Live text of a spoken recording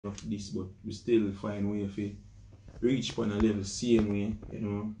of this, but we still find way to reach upon a level same way, you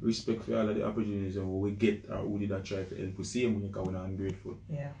know, respect for all of the opportunities that we get or who did I try to help the same way because we're not ungrateful.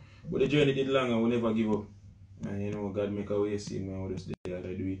 Yeah. But the journey did long and we never give up. And you know, God make a way same way we just did that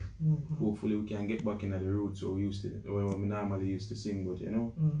I do it. Hopefully we can get back into the roots where we used to, where we normally used to sing, but you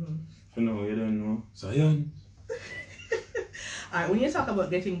know, for now you don't know. Zion. Alright, when you talk about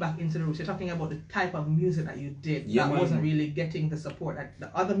getting back into the roots, you're talking about the type of music that you did that wasn't really getting the support that the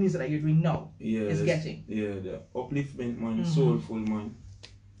other music that you're doing now is getting. Yeah, the upliftment, man, soulful, man.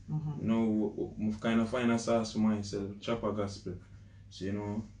 You know, I kind of find a sauce for myself, chopper gospel. So, you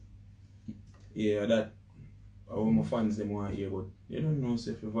know, yeah, that, all my fans them want to hear, but you don't know,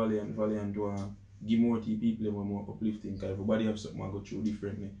 say, if you're valiant want give more to people them more uplifting, because everybody have something I go through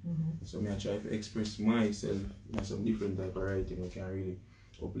differently. So I try to express myself in some different type of writing that can really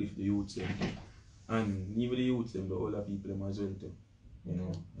uplift the youths them. And even the youths them, the older people them as well too. You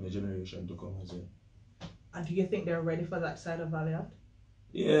know, and the generation to come as well. And do you think they're ready for that side of Valiant?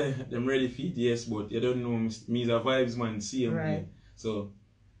 Yeah, them ready for it, yes, but you don't know, me is a vibes man, see them. Right. Yeah. So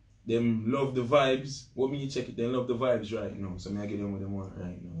them love the vibes. What me check it, they love the vibes right now. So I get them what they want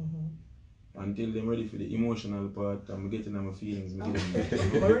right now. Until they're ready for the emotional part, I'm getting on my feelings. We're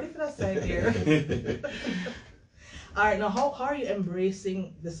ready for that side here. Alright, now how are you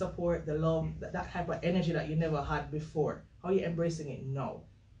embracing the support, the love, that type of energy that you never had before? How are you embracing it now?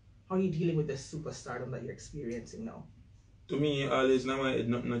 How are you dealing with the superstardom that you're experiencing now? To me, always now my head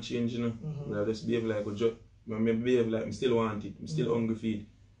nothing change, you know. I just behave like a job. I behave like I still want it. I'm still hungry for it.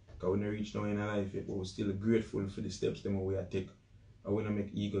 Because when I reach now in my life, but I'm still grateful for the steps them way I take. I want to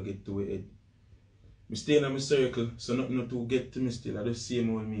make ego get to my head. I stay in my circle, so nothing to get to me still. I just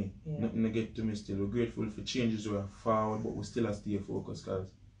same old me. Nothing to get to me still. We're grateful for changes we are forward, but we still have to stay focused. Cause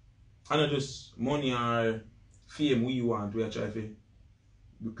I not just money or fame we want, we are trying to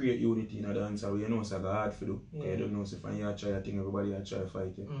create unity in a dance. You know it's hard for do. You don't know if you try a thing, everybody try to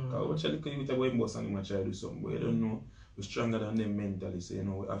fight you. Because we try to create a boy boss and you try to do something, but you don't know we're stronger than them mentally, so you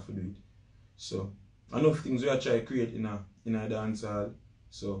know we have to do it. So enough things we are trying to create in a dance hall,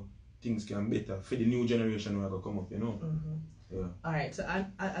 so things can better for the new generation who are going to come up, you know. Yeah. Alright, so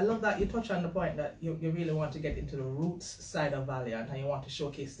I love that you touch on the point that you really want to get into the roots side of Valiant and you want to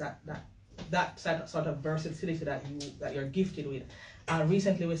showcase that sort of versatility that you're gifted with.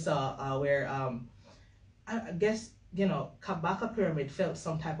 Recently we saw where I guess, you know, Kabaka Pyramid felt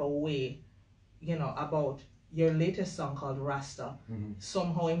some type of way, you know, about your latest song called Rasta.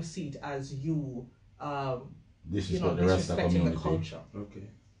 Somehow him see it as you disrespecting the culture. Okay.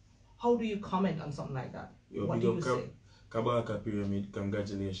 How do you comment on something like that? What do you say? Kabaka Pyramid,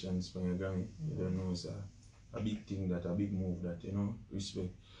 congratulations for your Grammy. You don't know, it's a big thing, that a big move, that, you know, respect.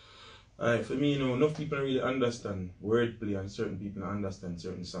 Alright, for me, you know, enough people really understand wordplay and certain people understand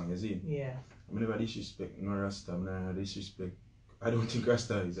certain songs, is it? Yeah. I never disrespect no Rasta, I never disrespect. I don't think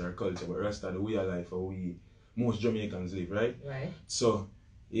Rasta is our culture, but Rasta the way of life, how we most Jamaicans live, right? Right. So,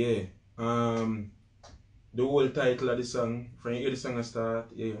 yeah. The whole title of the song, when you hear the song start,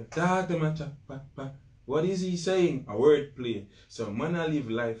 yeah, talk to my chap, what is he saying? A word play. So man I live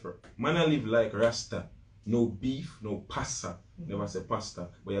like Rasta. No beef, no pasta. Never say pasta.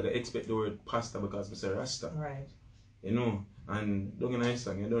 But you gotta expect the word pasta because I say Rasta. Right. You know, and don't get a nice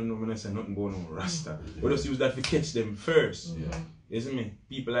song, you don't know when I say nothing about no Rasta. We just use that to catch them first. You see me?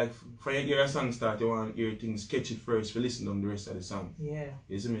 People like, when you hear a song start, you want to hear things catch it first, for listen to the rest of the song. Yeah.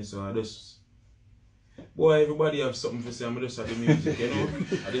 You see me? So I just, boy, everybody have something to say. I'm just at the music, you know.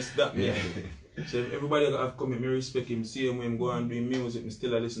 I just that me. So everybody have come with me, respect him, see him when him go and do music, me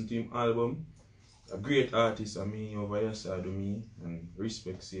still I listen to him album. A great artist, and me over here side of me, and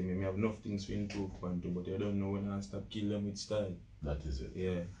respect see me. I have enough things to improve upon too, but I don't know when I stop killing them with style. That is it.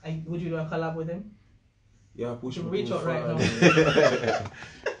 Yeah. Would you do a collab with him? Yeah, push me reach out right now.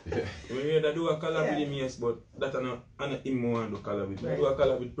 When you do a collab with him, yes, but that I not him want to collab with me. I do a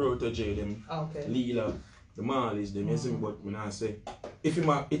collab with Protege, them, Leela, the Marlies, them, you see me, but I not say, if it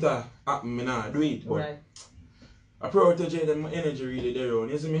happen, I not do it, but a Protege, them energy really there on,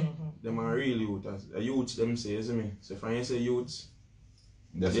 you see me? Them are real youth, as youths them say, you see me? So if I say youths,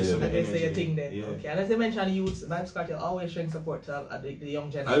 that's they say a thing then. Okay, and as you mentioned youths, Vibes Cartel always showing support to the young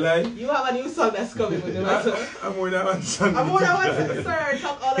generation. I like. You have a new song that's coming with them. I'm more than one song. I'm more than one song, sir.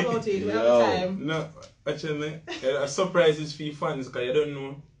 Talk all about it. We have time. No, actually, surprises for fans because you don't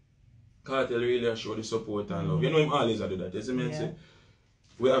know Cartel really show the support and love. You know him always do that. You see me? Say,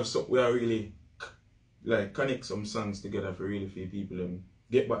 we are really like connect some songs together for really for people and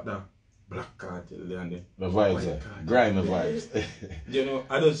get back Black Cartel there and The vibes, grimy vibes. You know,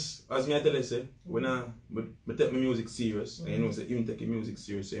 I just, as me I tell you, say, when I take my music serious, and you know, say, even take your music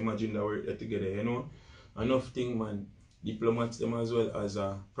serious, so imagine that we're together, you know. Enough thing, man, diplomats them as well as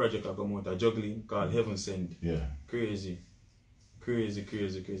a project I come out, a juggling called Heaven Send. Yeah. Crazy. Crazy.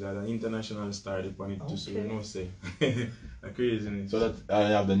 As an international star upon it too, so you know, say, a craziness. So that I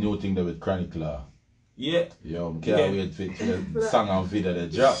have the new thing there with Chronic Law. Yeah. Yo, can't wait for the song and video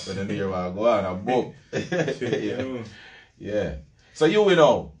that drop, and then here I go on and book. Yeah. So you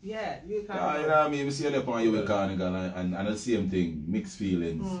know. Yeah, you can. You know what I mean? We see you upon you with Carnival and the same thing, mixed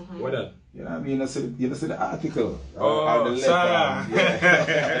feelings. What that? You know what I mean? You see the article. Oh, Sarah.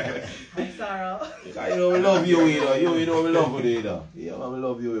 Yeah. Hi, Sarah. You know we love you, you know. You know we love you, you know. Yeah, we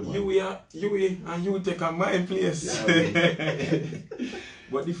love you, man. You take on my place. Yeah,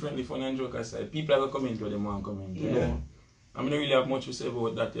 but differently, fun and joke aside, people are going to comment where they want to comment. You know? I mean, I don't really have much to say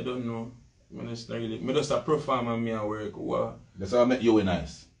about that. You don't know. I just a perform and me and work. Wow. That's how I met you with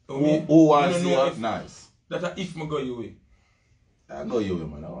nice. Who wants to see you nice? That's if I go your way. I go your way,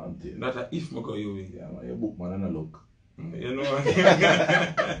 man. I want it. That's if I go your way. Yeah, man. Your book, man, and a look. You know.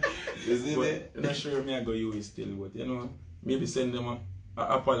 You see that? I'm not sure me I go your way still, but you know, maybe send them an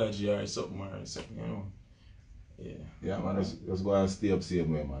apology or something, you know. Yeah, man, let's go and stay up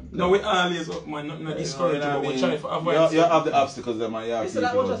same way, man. No, we always up, man, not discouraged, but we try to avoid. You have the obstacles, man. So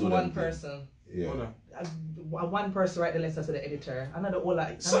that was just one person. Yeah. One person write the letter to the editor. Another all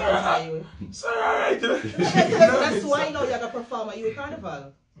like. Sorry, alright. That's why you know you're gonna perform at UA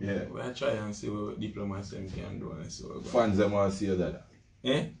Carnival. Yeah. We try and see what diplomats can do and so. Fans them want to see that.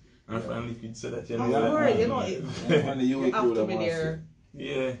 Eh? And finally could say that you know. You know it. You have to be there.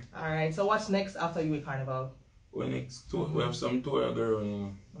 Yeah. Alright, so what's next after UA Carnival? We next tour, we have some tour going, you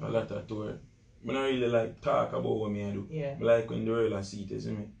know, a lot of tour. I don't really like talk about what me I do. Yeah. I like when the real seat is,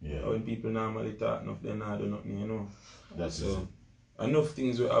 you know. Yeah. When people normally talk enough, they not do nothing, you know. That's so enough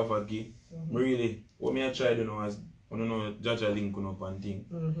things we have a give. Really, what me I try to know is, I don't know, judge a link up and thing.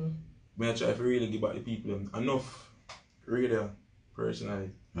 Me I try to really give back the people enough radio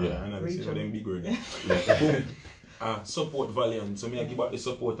personally. Yeah. And I see for them big word. Support Valiant, so me I give back the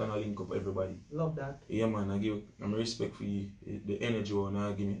support and I link up everybody. Love that. Yeah, man, I give respect for you, the energy and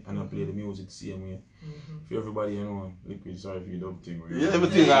I give me and I play the music the same way. For everybody, you know, Liquid, sorry for you dumb thing. Yeah,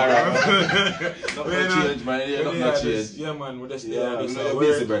 everything alright. Nothing change, man. Yeah, nothing change. Yeah, man, we're just we know you're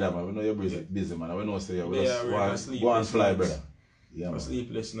busy, brother, man. We know you're busy, man. We know say you're go and fly, brother. Yeah,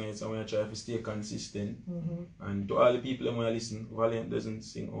 sleepless nights and we try to stay consistent. And to all the people who listen, Valiant doesn't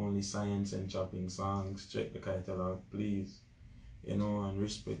sing only science and chopping songs. Check the catalog, please. You know, and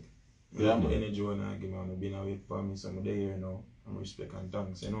respect. Yeah, the energy when I give me, I've been away for me, so I'm there, you know. And respect and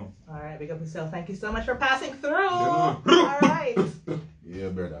thanks, you know. Alright, big up yourself. Thank you so much for passing through. Alright. Yeah,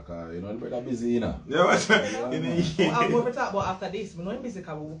 brother, cause you know the brother busy, you know. Yeah, what? I'll move it up, but after this, we know him busy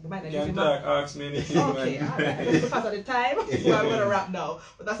because we might not can't talk, ask me anything. Okay, alright. Because of the time, we're going to wrap now.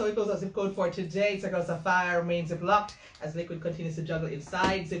 But that's how we close our zip code for today. Check out Sapphire, main zip locked as Liquid continues to juggle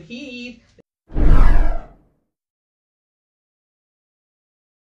inside. Zip heed.